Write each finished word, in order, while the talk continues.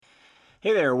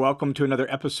Hey there, welcome to another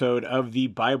episode of the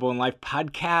Bible and Life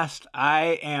podcast.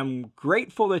 I am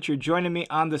grateful that you're joining me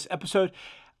on this episode.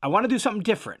 I want to do something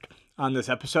different on this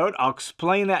episode. I'll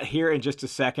explain that here in just a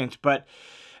second, but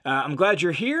I'm glad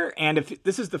you're here. And if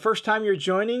this is the first time you're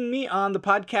joining me on the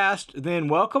podcast, then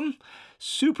welcome.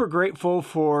 Super grateful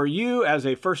for you as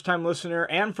a first-time listener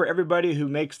and for everybody who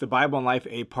makes the Bible and Life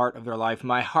a part of their life.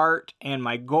 My heart and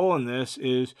my goal in this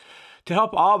is to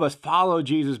help all of us follow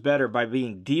Jesus better by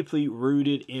being deeply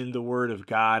rooted in the Word of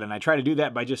God. And I try to do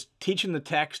that by just teaching the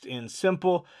text in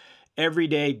simple,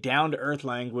 everyday, down-to-earth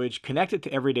language, connected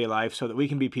to everyday life so that we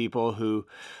can be people who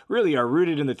really are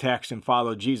rooted in the text and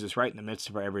follow Jesus right in the midst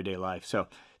of our everyday life. So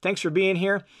thanks for being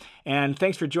here, and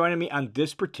thanks for joining me on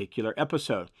this particular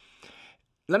episode.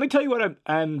 Let me tell you what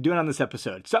I'm doing on this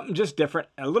episode. Something just different,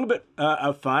 a little bit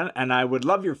of fun, and I would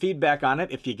love your feedback on it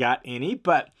if you got any,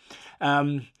 but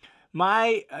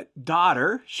my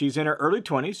daughter, she's in her early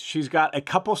 20s. She's got a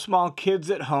couple small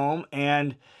kids at home,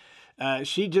 and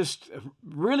she just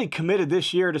really committed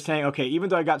this year to saying, okay, even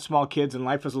though I got small kids and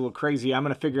life is a little crazy, I'm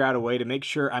going to figure out a way to make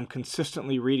sure I'm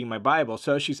consistently reading my Bible.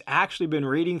 So she's actually been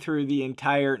reading through the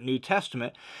entire New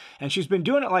Testament, and she's been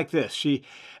doing it like this. She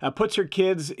puts her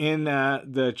kids in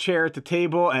the chair at the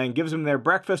table and gives them their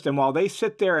breakfast, and while they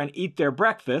sit there and eat their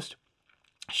breakfast,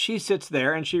 she sits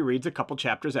there and she reads a couple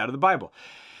chapters out of the Bible.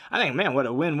 I think, man, what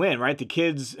a win-win, right? The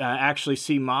kids actually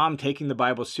see mom taking the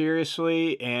Bible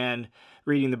seriously and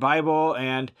reading the Bible,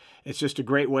 and it's just a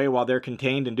great way while they're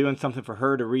contained and doing something for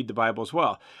her to read the Bible as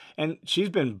well. And she's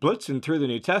been blitzing through the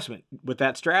New Testament with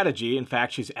that strategy. In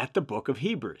fact, she's at the book of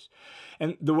Hebrews.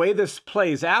 And the way this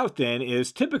plays out then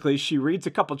is typically she reads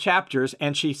a couple chapters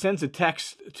and she sends a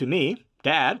text to me,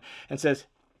 Dad, and says,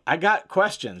 I got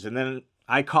questions. And then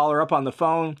I call her up on the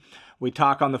phone, we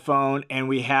talk on the phone, and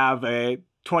we have a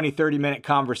 20, 30-minute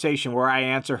conversation where I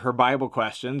answer her Bible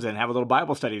questions and have a little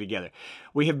Bible study together.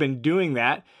 We have been doing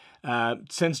that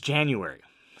since January,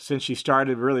 since she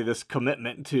started really this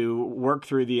commitment to work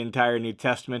through the entire New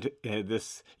Testament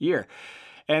this year.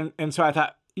 And so I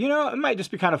thought, it might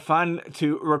just be kind of fun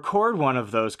to record one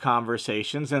of those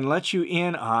conversations and let you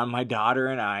in on my daughter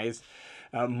and I's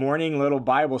morning little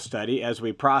Bible study as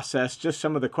we process just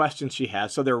some of the questions she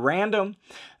has. So they're random,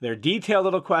 they're detailed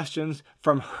little questions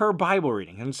from her Bible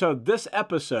reading. And so this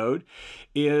episode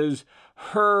is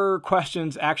her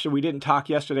questions. Actually, we didn't talk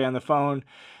yesterday on the phone.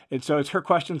 And so it's her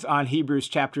questions on Hebrews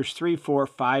chapters 3, 4,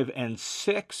 5, and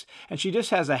 6. And she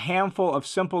just has a handful of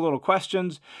simple little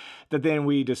questions that then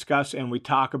we discuss and we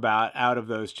talk about out of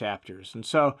those chapters. And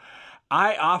so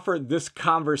I offer this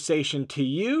conversation to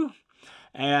you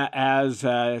as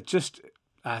just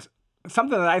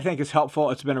something that I think is helpful.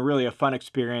 It's been a fun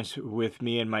experience with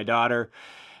me and my daughter,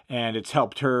 and it's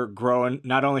helped her grow in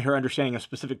not only her understanding of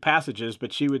specific passages,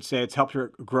 but she would say it's helped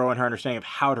her grow in her understanding of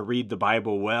how to read the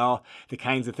Bible well, the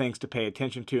kinds of things to pay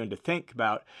attention to and to think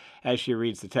about as she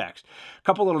reads the text. A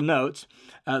couple little notes.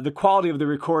 The quality of the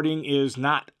recording is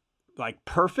not like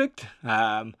perfect.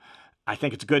 I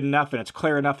think it's good enough and it's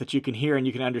clear enough that you can hear and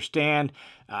you can understand.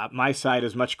 My side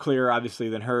is much clearer, obviously,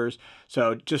 than hers.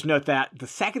 So just note that. The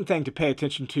second thing to pay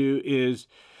attention to is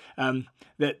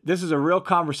that this is a real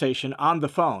conversation on the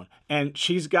phone, and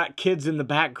she's got kids in the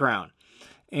background.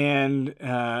 And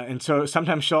so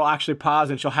sometimes she'll actually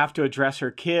pause and she'll have to address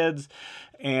her kids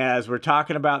as we're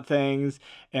talking about things.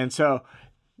 And so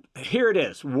here it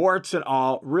is, warts and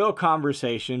all, real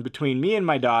conversation between me and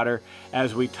my daughter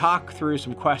as we talk through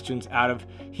some questions out of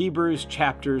Hebrews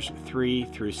chapters 3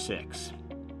 through 6.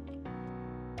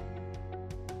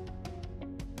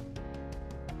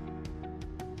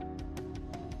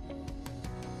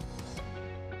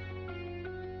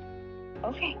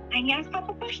 Okay, I asked a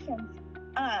couple questions.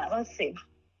 Let's see.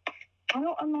 I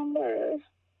don't remember,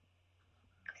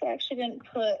 because I actually didn't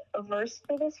put a verse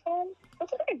for this one. What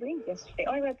did I read yesterday?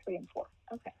 Oh, I read 3 and 4.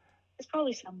 Okay. It's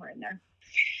probably somewhere in there.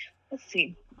 Let's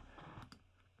see.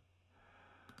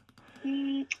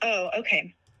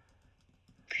 Okay.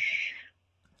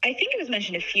 I think it was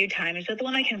mentioned a few times, but the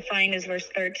one I can find is verse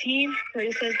 13, where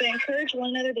it says, "But encourage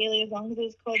one another daily as long as it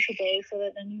is called today, so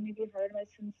that then you may be heard by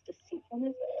sin's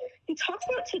deceitfulness." He talks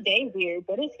about today weird.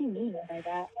 What does he mean by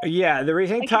that? Yeah, the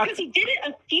reason he because he did it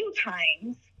a few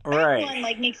times. Right. That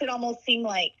one makes it almost seem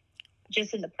like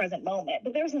just in the present moment.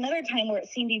 But there was another time where it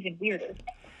seemed even weirder.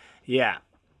 Yeah,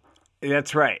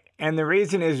 that's right. And the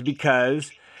reason is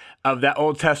because of that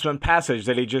Old Testament passage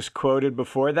that he just quoted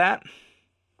before that.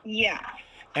 Yeah.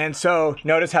 And so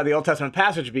notice how the Old Testament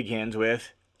passage begins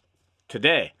with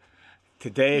today.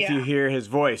 Today, if you hear his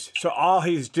voice. So all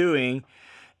he's doing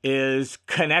is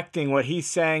connecting what he's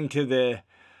saying to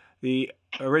the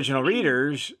original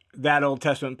readers that Old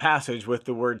Testament passage with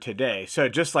the word today. So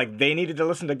just like they needed to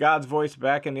listen to God's voice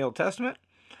back in the Old Testament,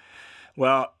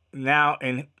 well, now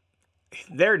in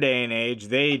their day and age,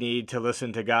 they need to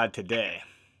listen to God today.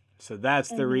 So that's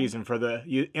the reason for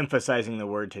you emphasizing the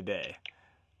word today.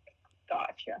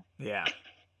 Gotcha. Yeah.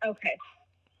 Okay.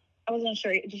 I wasn't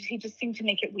sure. He just seemed to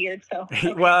make it weird. So.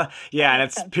 Okay. Well, yeah, and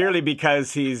it's purely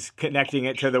because he's connecting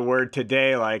it to the word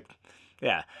today. Like,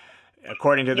 yeah,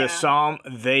 according to this psalm,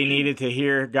 they needed to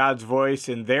hear God's voice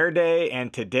in their day,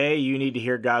 and today you need to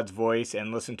hear God's voice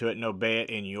and listen to it and obey it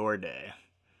in your day.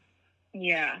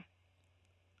 Yeah.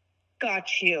 Got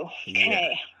you.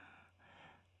 Okay.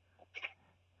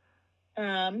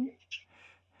 Yeah.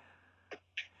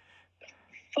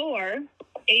 4,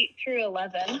 8 through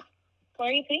 11. Why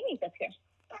are you putting these up here?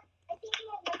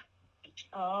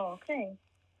 Oh, okay.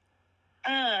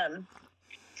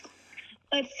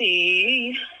 Let's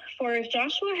see. For if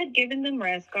Joshua had given them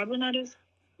rest, God would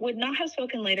not have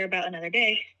spoken later about another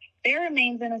day. There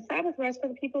remains then a Sabbath rest for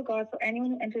the people of God. For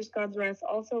anyone who enters God's rest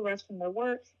also rests from their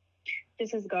works,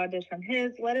 just as God did from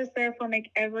his. Let us therefore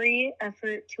make every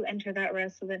effort to enter that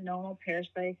rest, so that no one will perish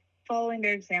by following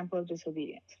their example of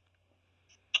disobedience.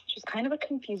 Which is kind of a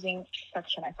confusing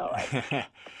section, I felt like.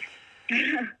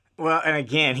 Well, and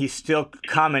again, he's still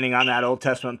commenting on that Old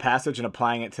Testament passage and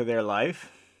applying it to their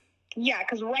life. Yeah,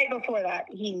 because right before that,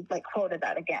 he quoted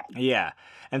that again. Yeah,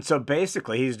 and so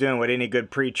basically he's doing what any good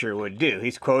preacher would do.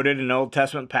 He's quoted an Old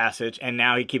Testament passage, and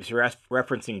now he keeps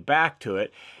referencing back to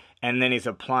it, and then he's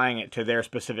applying it to their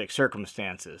specific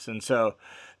circumstances. And so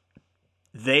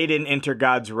they didn't enter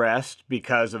God's rest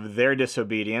because of their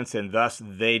disobedience, and thus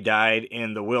they died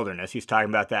in the wilderness. He's talking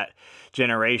about that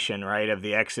generation, right, of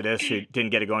the Exodus who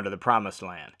didn't get to go into the Promised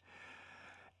Land.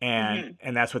 And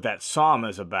that's what that psalm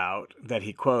is about that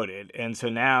he quoted. And so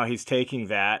now he's taking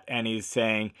that and he's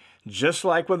saying, just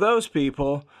like with those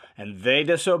people, and they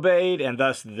disobeyed, and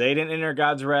thus they didn't enter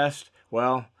God's rest,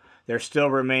 well, there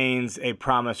still remains a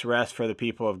promised rest for the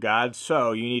people of God.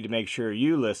 So you need to make sure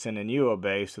you listen and you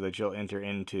obey so that you'll enter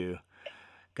into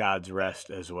God's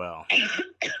rest as well.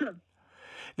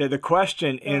 The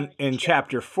question in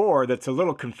chapter 4 that's a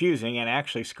little confusing, and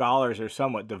actually scholars are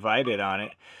somewhat divided on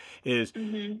it, is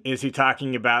he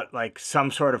talking about like some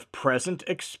sort of present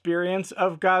experience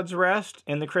of God's rest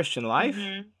in the Christian life?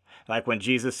 Like when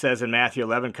Jesus says in Matthew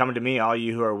 11, "Come to me, all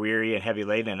you who are weary and heavy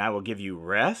laden, and I will give you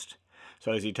rest."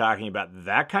 So is he talking about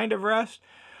that kind of rest?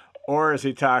 Or is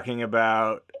he talking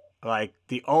about like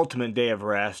the ultimate day of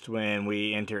rest when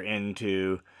we enter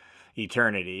into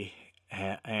eternity?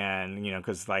 And you know,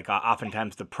 because like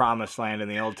oftentimes the promised land in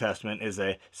the Old Testament is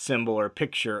a symbol or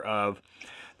picture of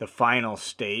the final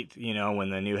state, you know, when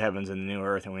the new heavens and the new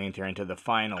earth and we enter into the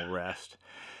final rest.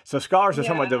 So scholars are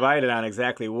somewhat divided on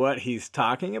exactly what he's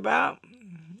talking about.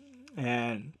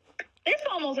 And this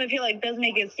almost, I feel like, does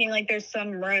make it seem like there's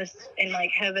some rest in like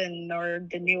heaven or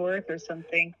the new earth or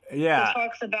something. Yeah. It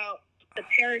talks about the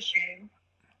perishing,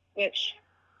 which,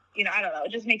 you know, I don't know.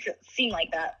 It just makes it seem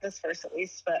like that, this verse at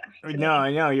least. But no,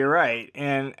 you're right.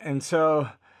 And so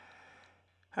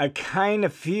I kind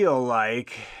of feel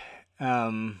like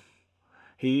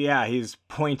he's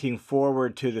pointing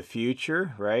forward to the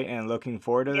future, right? And looking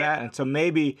forward to that. And so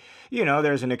maybe, you know,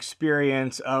 there's an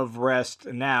experience of rest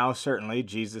now. Certainly,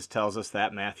 Jesus tells us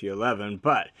that, Matthew 11.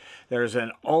 But there's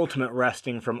an ultimate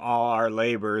resting from all our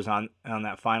labors on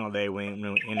that final day when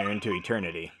we enter into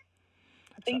eternity.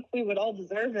 I think we would all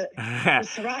deserve it to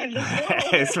survive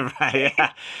this world.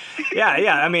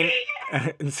 Yeah. I mean,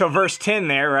 so verse 10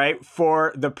 there, right?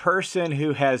 For the person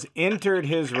who has entered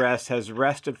his rest has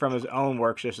rested from his own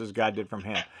works, just as God did from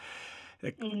him.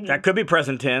 That could be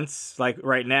present tense, like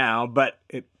right now, but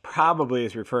it probably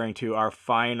is referring to our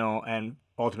final and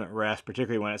ultimate rest,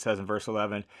 particularly when it says in verse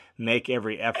 11, make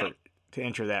every effort to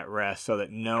enter that rest so that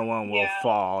no one will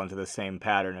fall into the same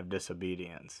pattern of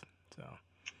disobedience. So.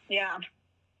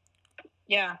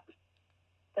 Yeah,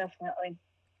 definitely.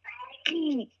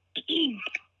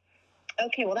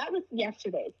 Okay, well, that was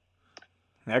yesterday.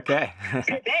 Okay.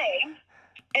 Today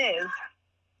is,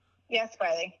 yes,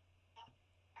 Riley.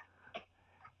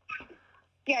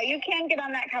 Yeah, you can get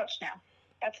on that couch now.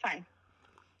 That's fine.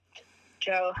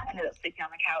 Joe ended up sleeping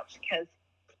on the couch because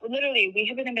literally we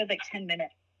had been in bed like 10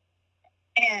 minutes.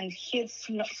 And he had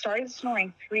started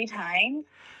snoring 3 times.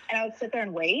 And I would sit there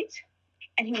and wait.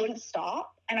 And he wouldn't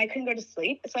stop. And I couldn't go to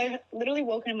sleep. So I literally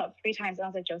woken him up 3 times. And I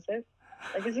was like, Joseph,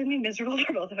 like, this is going to be miserable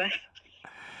for both of us.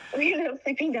 We ended up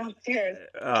sleeping downstairs.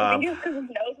 I think it was because his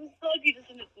nose was plugged. He just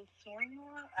ended up snoring a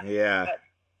lot. Yeah.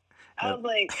 I was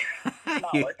like,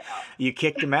 not you, working out. you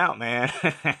kicked him out, man. I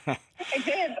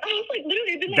did. I was like,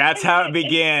 literally, been like That's 10 how it minutes.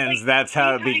 begins. Like, That's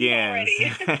how it 3 times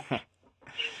begins. already.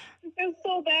 It was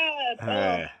so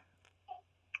bad.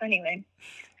 Anyway.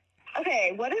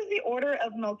 Okay, what is the order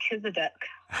of Melchizedek?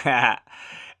 That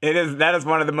is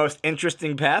one of the most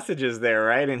interesting passages there,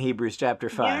 right? In Hebrews chapter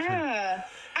 5. Yeah.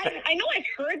 I know I've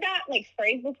heard that like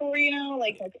phrase before, you know,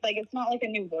 like it's not like a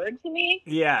new word to me.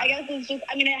 Yeah. I guess it's just,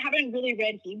 I mean, I haven't really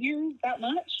read Hebrew that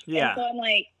much. Yeah. And so I'm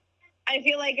like, I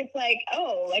feel like it's like,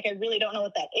 oh, like I really don't know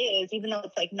what that is, even though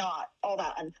it's like not all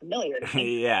that unfamiliar to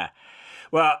me. Yeah.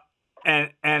 Well,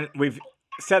 and we've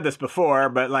said this before,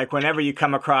 but like whenever you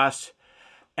come across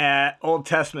an Old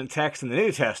Testament text in the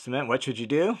New Testament, what should you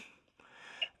do?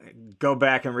 Go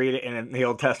back and read it in the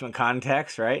Old Testament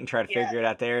context, right? And try to figure it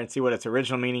out there and see what its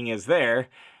original meaning is there,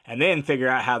 and then figure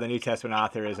out how the New Testament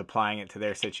author is applying it to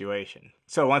their situation.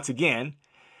 So once again,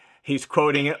 he's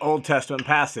quoting an Old Testament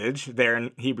passage there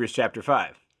in Hebrews chapter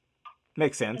 5.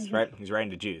 Makes sense, right? He's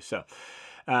writing to Jews. So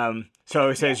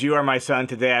he says, "You are my son,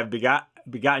 today I've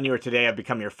begotten you, or today I've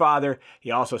become your father."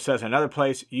 He also says in another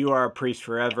place, "You are a priest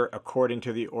forever according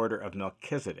to the order of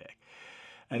Melchizedek."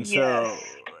 And so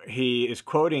he is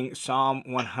quoting Psalm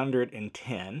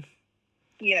 110.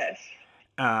 Yes.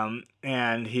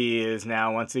 And he is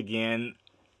now once again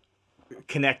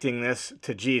connecting this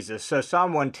to Jesus. So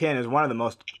Psalm 110 is one of the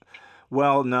most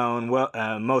well-known,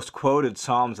 most quoted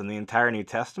Psalms in the entire New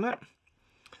Testament.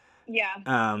 Yeah.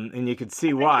 And you can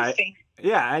see why.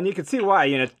 Yeah, and you can see why.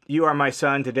 You know, "You are my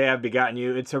son, today I've begotten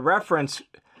you." It's a reference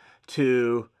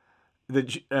to the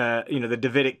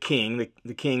Davidic king,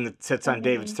 the king that sits on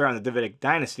David's throne, the Davidic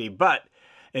dynasty. But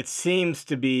it seems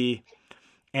to be,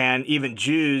 and even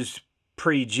Jews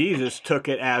pre-Jesus took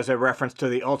it as a reference to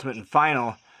the ultimate and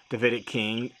final Davidic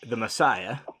king, the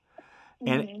Messiah.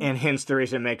 And hence the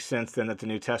reason it makes sense then that the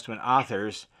New Testament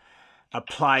authors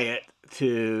apply it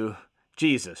to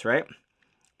Jesus, right?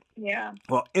 Yeah.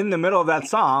 Well, in the middle of that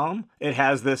psalm, it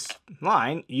has this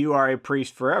line, "You are a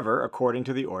priest forever according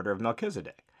to the order of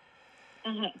Melchizedek."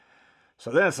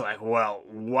 So then it's like, well,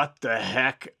 what the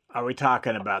heck are we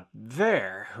talking about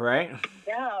there, right?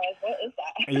 Yeah, what is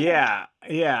that?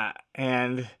 Yeah.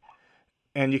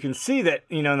 And you can see that,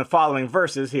 in the following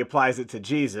verses, he applies it to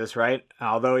Jesus, right?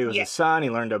 "Although he was a son, he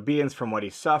learned obedience from what he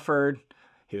suffered.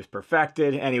 He was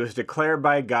perfected, and he was declared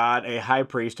by God a high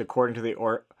priest according to the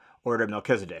order of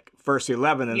Melchizedek." Verse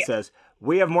 11 then says,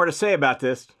 "We have more to say about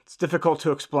this. It's difficult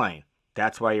to explain."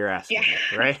 That's why you're asking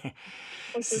it, right?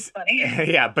 Which is funny.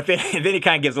 Yeah, but then he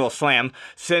kind of gives a little slam,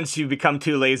 "Since you've become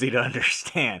too lazy to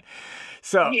understand."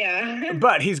 So,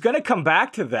 but he's going to come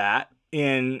back to that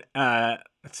in,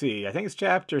 let's see, I think it's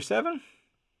chapter 7.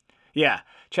 Yeah,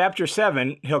 chapter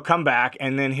 7, he'll come back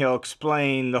and then he'll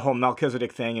explain the whole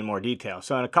Melchizedek thing in more detail.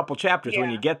 So in a couple chapters,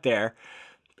 when you get there,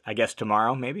 I guess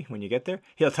tomorrow maybe, when you get there,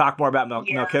 he'll talk more about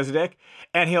Melchizedek,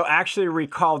 and he'll actually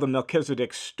recall the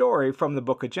Melchizedek story from the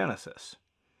book of Genesis.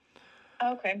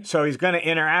 Okay. So he's going to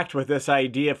interact with this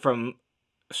idea from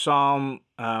Psalm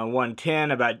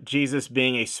 110 about Jesus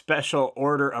being a special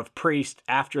order of priest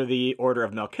after the order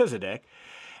of Melchizedek,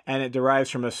 and it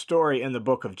derives from a story in the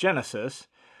book of Genesis.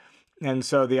 And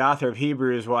so the author of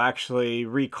Hebrews will actually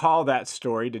recall that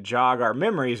story to jog our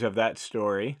memories of that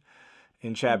story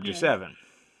in chapter 7.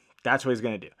 That's what he's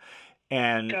going to do.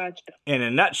 And in a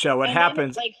nutshell, what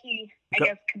happens... Like he, I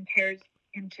guess, compares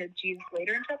him to Jesus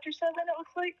later in chapter 7, it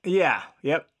looks like? Yeah,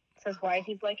 yep. Says why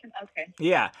he's like him? Okay.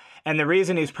 Yeah, and the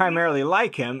reason he's primarily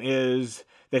like him is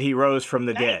that he rose from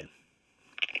the dead.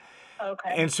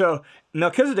 Okay. And so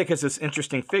Melchizedek is this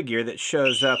interesting figure that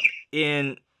shows up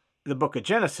in the book of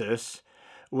Genesis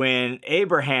when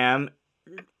Abraham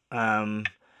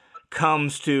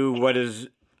comes to what is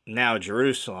now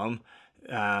Jerusalem.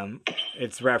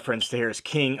 It's referenced here as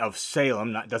King of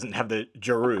Salem. Doesn't have the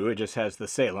Jeru, it just has the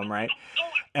Salem, right?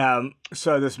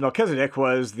 So this Melchizedek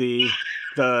was the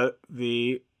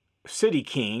city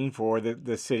king for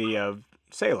the city of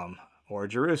Salem or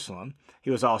Jerusalem.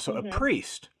 He was also a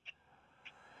priest.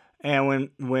 And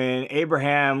when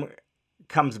Abraham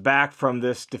comes back from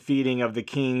this defeating of the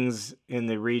kings in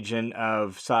the region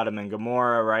of Sodom and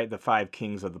Gomorrah, right, the 5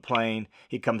 kings of the plain,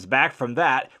 he comes back from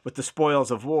that with the spoils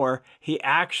of war. He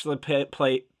actually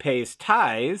pays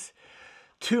tithes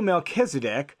to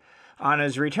Melchizedek on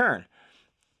his return.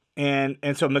 And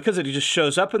so Melchizedek just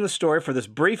shows up in the story for this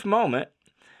brief moment,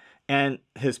 and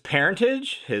his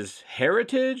parentage, his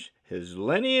heritage, his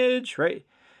lineage, right,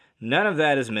 none of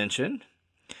that is mentioned.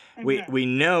 We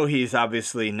know he's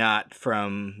obviously not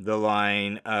from the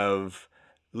line of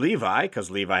Levi,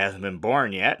 because Levi hasn't been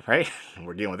born yet, right?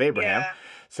 We're dealing with Abraham.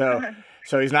 So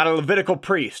he's not a Levitical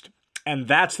priest. And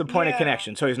that's the point of Yeah.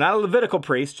 connection. So he's not a Levitical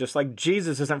priest, just like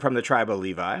Jesus isn't from the tribe of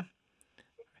Levi.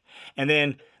 And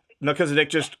then Melchizedek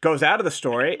just goes out of the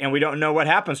story, and we don't know what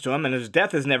happens to him, and his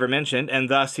death is never mentioned, and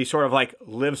thus he sort of like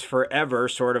lives forever,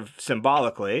 sort of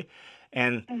symbolically.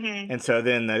 And and so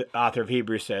then the author of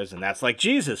Hebrews says, and that's like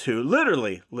Jesus, who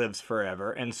literally lives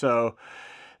forever. And so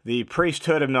the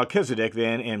priesthood of Melchizedek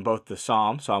then in both the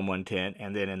Psalm 110,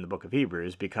 and then in the book of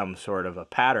Hebrews becomes sort of a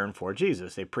pattern for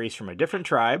Jesus, a priest from a different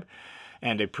tribe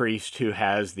and a priest who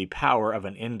has the power of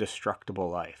an indestructible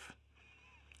life.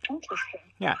 Interesting.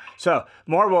 Yeah, so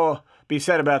more will be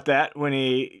said about that when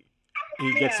he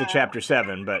gets to Yeah. chapter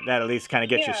 7, but that at least kind of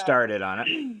gets you Yeah. started on it.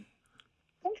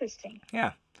 Interesting.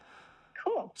 Yeah,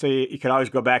 Cool. so you can always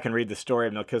go back and read the story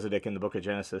of Melchizedek in the book of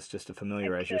Genesis just to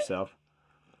familiarize Okay. yourself.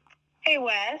 Hey,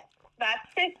 Wes. That's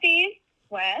 50.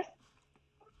 Wes.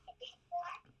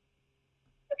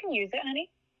 You can use it,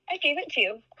 honey. I gave it to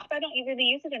you. I don't really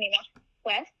use it anymore.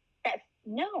 Wes, that's...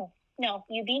 No,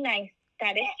 you be nice.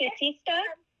 That is 50 stuff.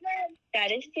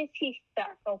 That is 50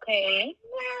 stuff, okay?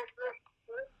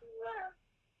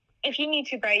 If you need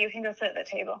to, Bri, you can go sit at the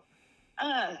table.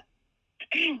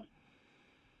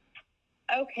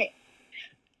 Okay.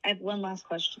 I have one last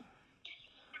question.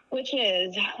 Which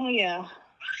is,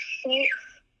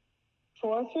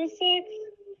 4 through 6.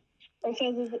 It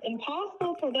says, it's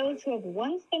impossible for those who have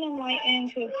once been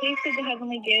enlightened, who have tasted the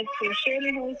heavenly gifts, who have shared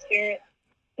in the Holy Spirit,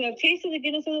 who have tasted the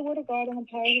goodness of the Word of God and the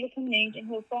powers of the coming age, and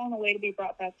who have fallen away to be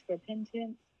brought back to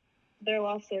repentance. They're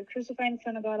lost there, crucifying the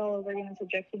Son of God all over again and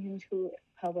subjecting him to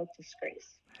public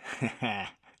disgrace.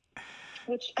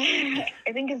 Which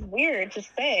I think is weird to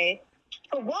say.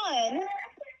 For one,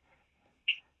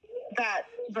 that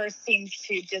verse seems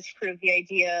to disprove the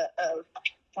idea of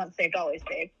once saved, always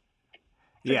saved.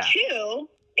 For Yeah. 2,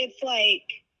 it's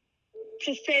like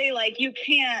to say like you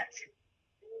can't,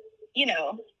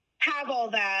 have all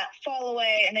that, fall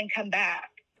away, and then come back.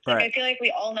 Like Right. I feel like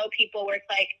we all know people where it's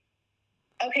like,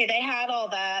 okay, they had all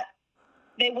that,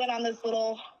 they went on this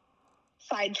little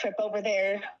side trip over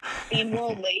there, being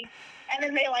worldly, and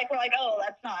then they were like, oh,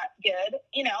 that's not good,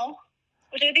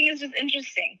 which I think is just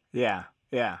interesting. Yeah.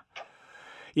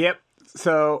 Yep.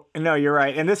 So, no, you're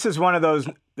right. And this is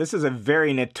a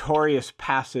very notorious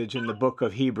passage in the book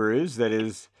of Hebrews that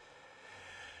is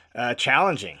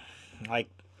challenging, like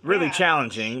really Yeah.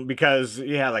 challenging because,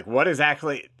 what does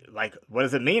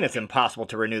it mean it's impossible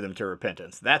to renew them to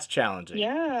repentance? That's challenging.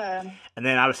 Yeah. And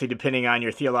then obviously, depending on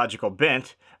your theological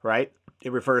bent, right,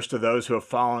 it refers to those who have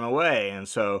fallen away. And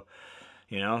so,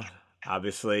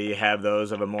 obviously you have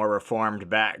those of a more reformed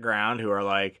background who are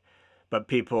like, but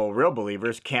real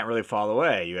believers can't really fall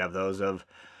away. You have those of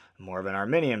more of an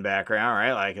Arminian background,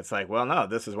 right? Like, it's like, well, no,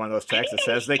 this is one of those texts that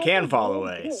says they can fall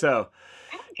away. So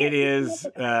it is,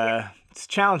 it's a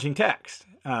challenging text.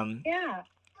 Yeah.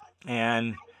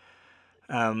 And,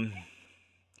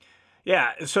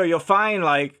 so you'll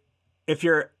find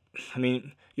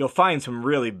you'll find some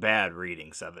really bad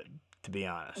readings of it, to be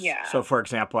honest. Yeah. So, for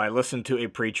example, I listened to a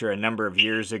preacher a number of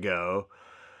years ago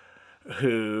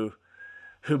who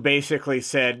basically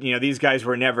said, these guys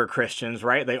were never Christians,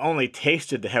 right? They only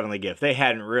tasted the heavenly gift. They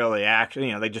hadn't really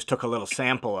actually, they just took a little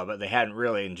sample of it. They hadn't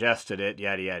really ingested it,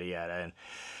 yada, yada, yada.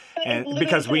 And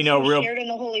because we know shared in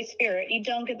the Holy Spirit. You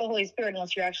don't get the Holy Spirit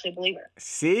unless you're actually a believer.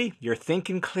 See, you're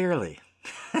thinking clearly,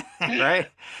 right?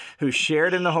 Who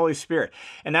shared in the Holy Spirit.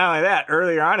 And not only that,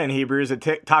 earlier on in Hebrews,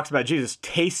 it talks about Jesus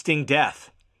tasting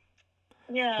death.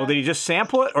 Yeah. Well, did he just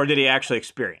sample it or did he actually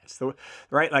experience?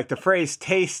 Right? Like the phrase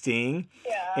tasting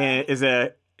is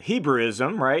a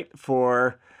Hebrewism, right?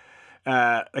 For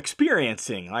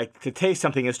experiencing. Like to taste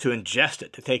something is to ingest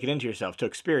it, to take it into yourself, to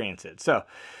experience it. So,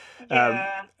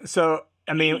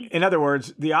 in other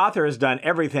words, the author has done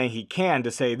everything he can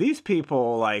to say these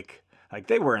people, like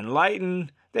they were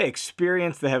enlightened, they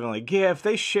experienced the heavenly gift,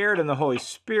 they shared in the Holy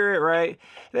Spirit, right?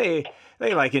 They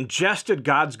ingested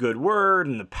God's good word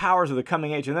and the powers of the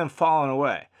coming age and then fallen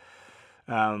away.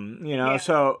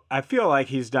 So I feel like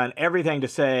he's done everything to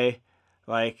say,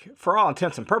 for all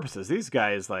intents and purposes, these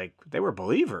guys, they were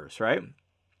believers, right?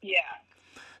 Yeah.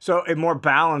 So a more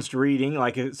balanced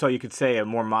reading, so you could say a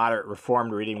more moderate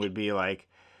reformed reading would be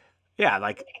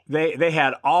they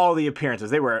had all the appearances.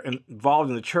 They were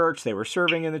involved in the church. They were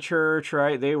serving in the church,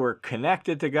 right? They were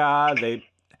connected to God.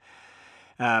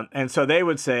 And so they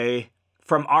would say,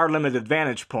 from our limited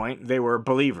vantage point, they were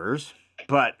believers,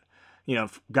 but,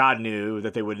 God knew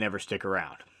that they would never stick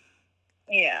around.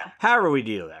 Yeah. However we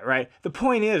deal with that, right? The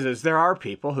point is there are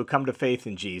people who come to faith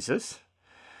in Jesus,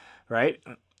 right?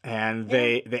 And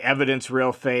they evidence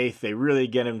real faith. They really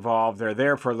get involved. They're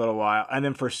there for a little while. And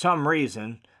then for some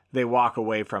reason, they walk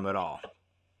away from it all.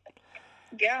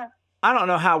 Yeah. I don't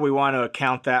know how we want to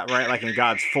account that, right? Like in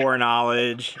God's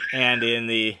foreknowledge and in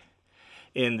the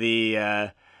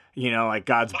like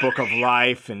God's book of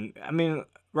life. And I mean,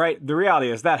 right, the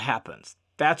reality is that happens.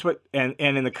 That's what, and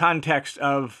in the context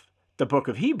of the book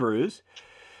of Hebrews,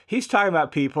 he's talking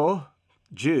about people,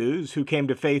 Jews, who came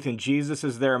to faith in Jesus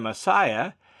as their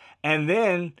Messiah, and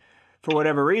then, for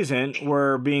whatever reason,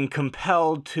 were being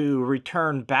compelled to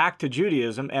return back to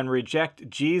Judaism and reject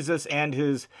Jesus and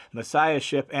his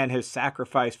messiahship and his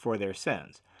sacrifice for their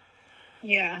sins.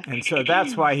 Yeah. And so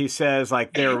that's why he says,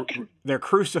 like, they're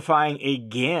crucifying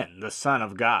again the Son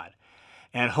of God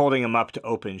and holding him up to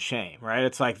open shame, right?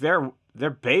 It's like they're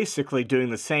basically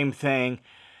doing the same thing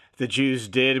the Jews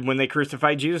did when they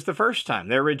crucified Jesus the first time.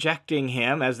 They're rejecting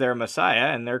him as their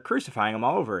Messiah, and they're crucifying him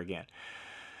all over again.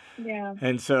 Yeah.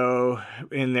 And so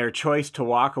in their choice to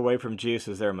walk away from Jesus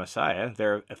as their Messiah,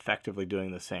 they're effectively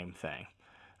doing the same thing.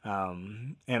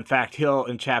 In fact,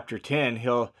 in chapter 10,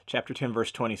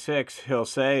 verse 26, he'll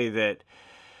say that,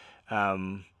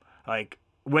 like,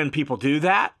 when people do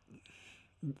that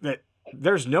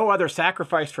there's no other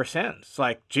sacrifice for sins.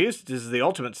 Like, Jesus is the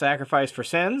ultimate sacrifice for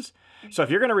sins. So if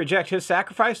you're going to reject his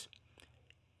sacrifice,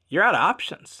 you're out of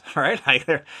options, right? Like,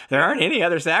 there aren't any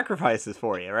other sacrifices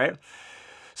for you, right?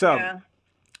 So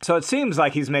it seems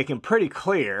like he's making pretty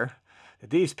clear that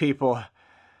these people,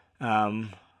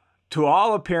 to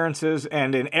all appearances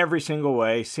and in every single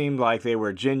way, seemed like they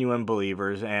were genuine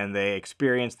believers, and they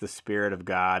experienced the Spirit of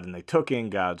God, and they took in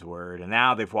God's word, and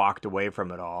now they've walked away from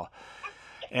it all,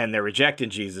 and they're rejecting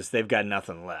Jesus. They've got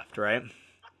nothing left, right?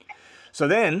 So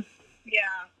then,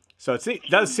 so it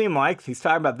does seem like he's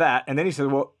talking about that, and then he says,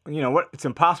 well, you know what? It's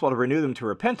impossible to renew them to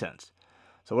repentance.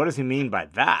 So what does he mean by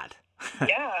that?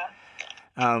 Yeah.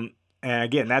 And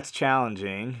again, that's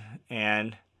challenging,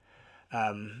 and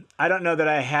I don't know that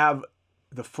I have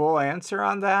the full answer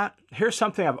on that. Here's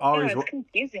something I've always... it's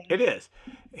confusing. It is.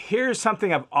 Here's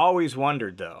something I've always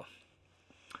wondered, though.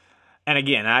 And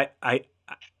again, I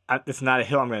it's not a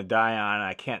hill I'm going to die on.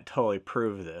 I can't totally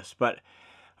prove this. But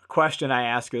a question I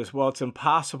ask is, well, it's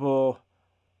impossible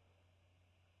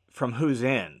from whose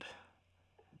end?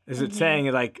 Is it saying,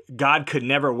 like, God could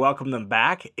never welcome them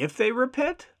back if they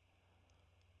repent?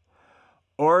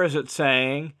 Or is it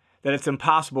saying that it's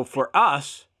impossible for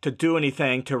us to do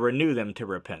anything to renew them to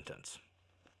repentance?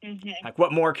 Like,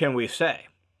 what more can we say?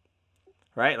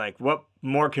 Right? Like, what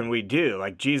more can we do?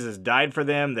 Like, Jesus died for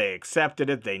them. They accepted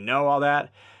it. They know all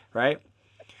that. Right?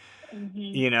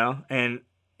 You know, and,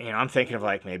 you know, I'm thinking of,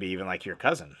 like, maybe even like your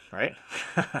cousin, right?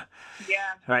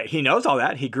 Right? He knows all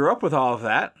that. He grew up with all of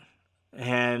that.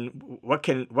 And what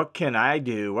can I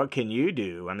do? What can you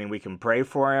do? I mean, we can pray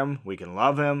for him. We can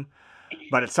love him.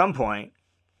 But at some point,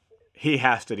 he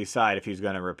has to decide if he's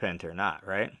going to repent or not,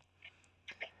 right?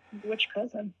 Which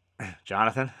cousin?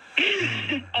 Jonathan.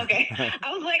 Okay.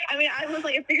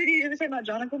 I figured you were talking about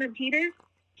Jonathan or Peter.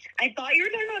 I thought you were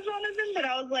talking about Jonathan, but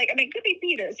I was like, I mean, it could be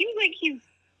Peter. It seems like he's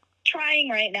trying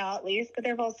right now, at least, but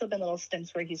there have also been little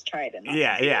stints where he's tried and not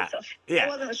yeah. I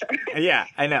wasn't sure. Yeah,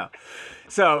 I know.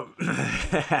 So,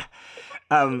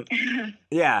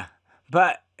 yeah,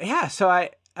 but yeah, so I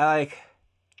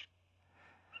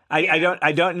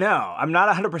don't know. I'm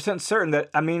not 100% certain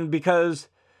that, I mean, because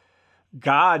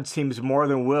God seems more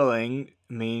than willing,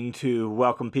 to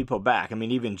welcome people back. I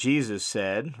mean, even Jesus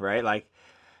said, right, like,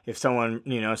 if someone,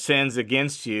 you know, sins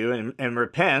against you and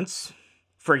repents,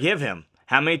 forgive him.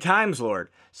 How many times, Lord?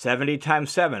 70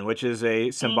 times 7, which is a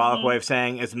symbolic way of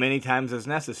saying as many times as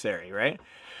necessary, right?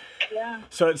 Yeah.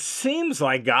 So it seems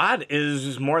like God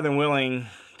is more than willing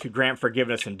to grant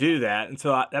forgiveness and do that. And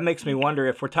so that makes me wonder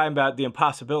if we're talking about the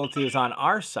impossibility is on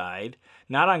our side,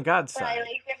 not on God's side.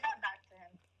 Riley, give that back to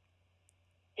him.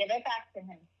 Give it back to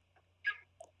him.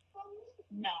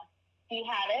 No. He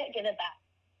had it. Give it back.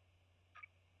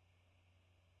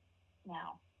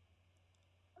 Now.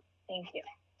 Thank you.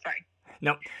 Sorry.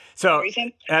 No. So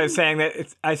I was saying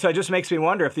that so it just makes me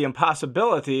wonder if the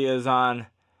impossibility is on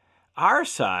our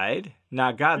side,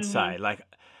 not God's side. Like,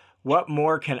 what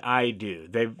more can I do?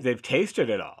 They've tasted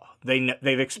it all.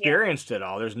 They've experienced it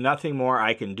all. There's nothing more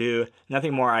I can do,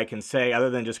 nothing more I can say other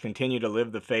than just continue to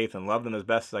live the faith and love them as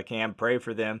best as I can, pray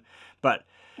for them. But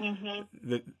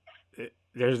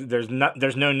there's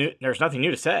nothing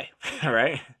new to say,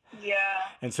 right? Yeah.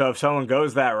 And so if someone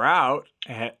goes that route,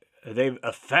 they've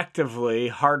effectively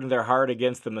hardened their heart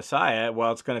against the Messiah.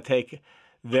 Well, it's going to take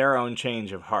their own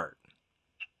change of heart.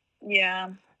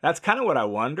 Yeah. That's kind of what I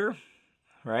wonder,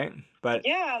 right? But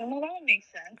yeah, well, that would make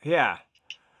sense. Yeah,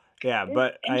 it's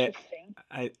but interesting.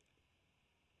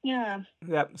 yeah.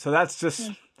 So that's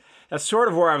just that's sort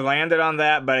of where I've landed on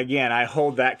that. But again, I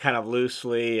hold that kind of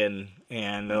loosely, and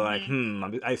they're like,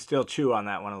 I still chew on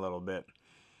that one a little bit.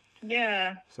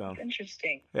 Yeah. So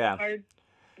interesting. Yeah. Hard,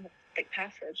 thick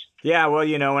passage. Yeah. Well,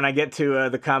 when I get to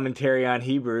the commentary on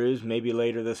Hebrews, maybe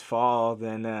later this fall,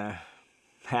 then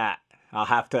I'll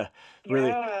have to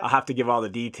I'll have to give all the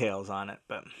details on it.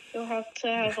 But you'll have to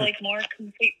have like more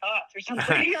complete thoughts or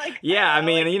something. Like yeah, I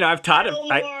mean, I've taught it.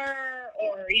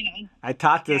 I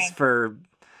taught this for,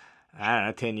 I don't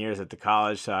know, 10 years at the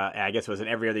college. So I guess it was an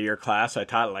every other year class. So I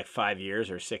taught it like 5 years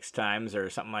or 6 times or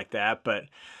something like that. But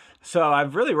so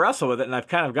I've really wrestled with it, and I've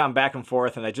kind of gone back and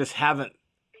forth, and I just haven't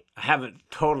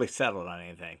totally settled on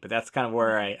anything. But that's kind of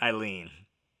where I lean.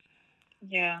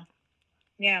 Yeah.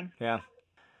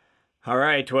 All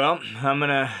right. Well, I'm going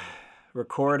to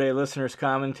record a listener's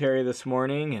commentary this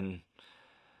morning, and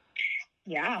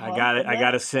I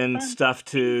got to send stuff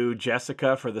to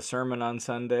Jessica for the sermon on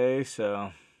Sunday.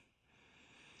 So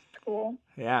cool.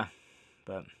 Yeah.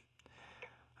 But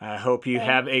I hope you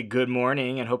have a good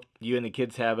morning, and hope you and the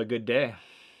kids have a good day.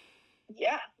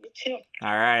 Yeah, you too. All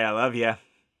right. I love you. All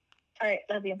right.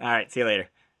 Love you. All right. See you later.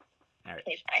 All right.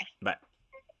 Okay, bye. Bye.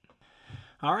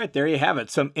 All right, there you have it.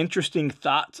 Some interesting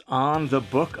thoughts on the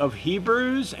book of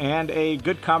Hebrews and a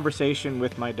good conversation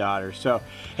with my daughter. So,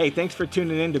 hey, thanks for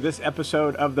tuning in to this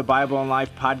episode of the Bible and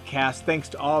Life podcast. Thanks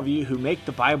to all of you who make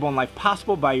the Bible and Life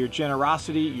possible by your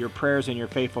generosity, your prayers, and your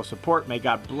faithful support. May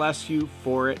God bless you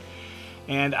for it.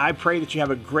 And I pray that you have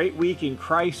a great week in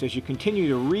Christ as you continue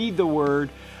to read the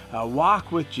Word,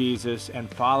 walk with Jesus, and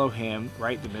follow Him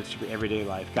right in the midst of your everyday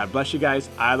life. God bless you guys.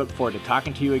 I look forward to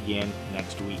talking to you again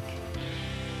next week.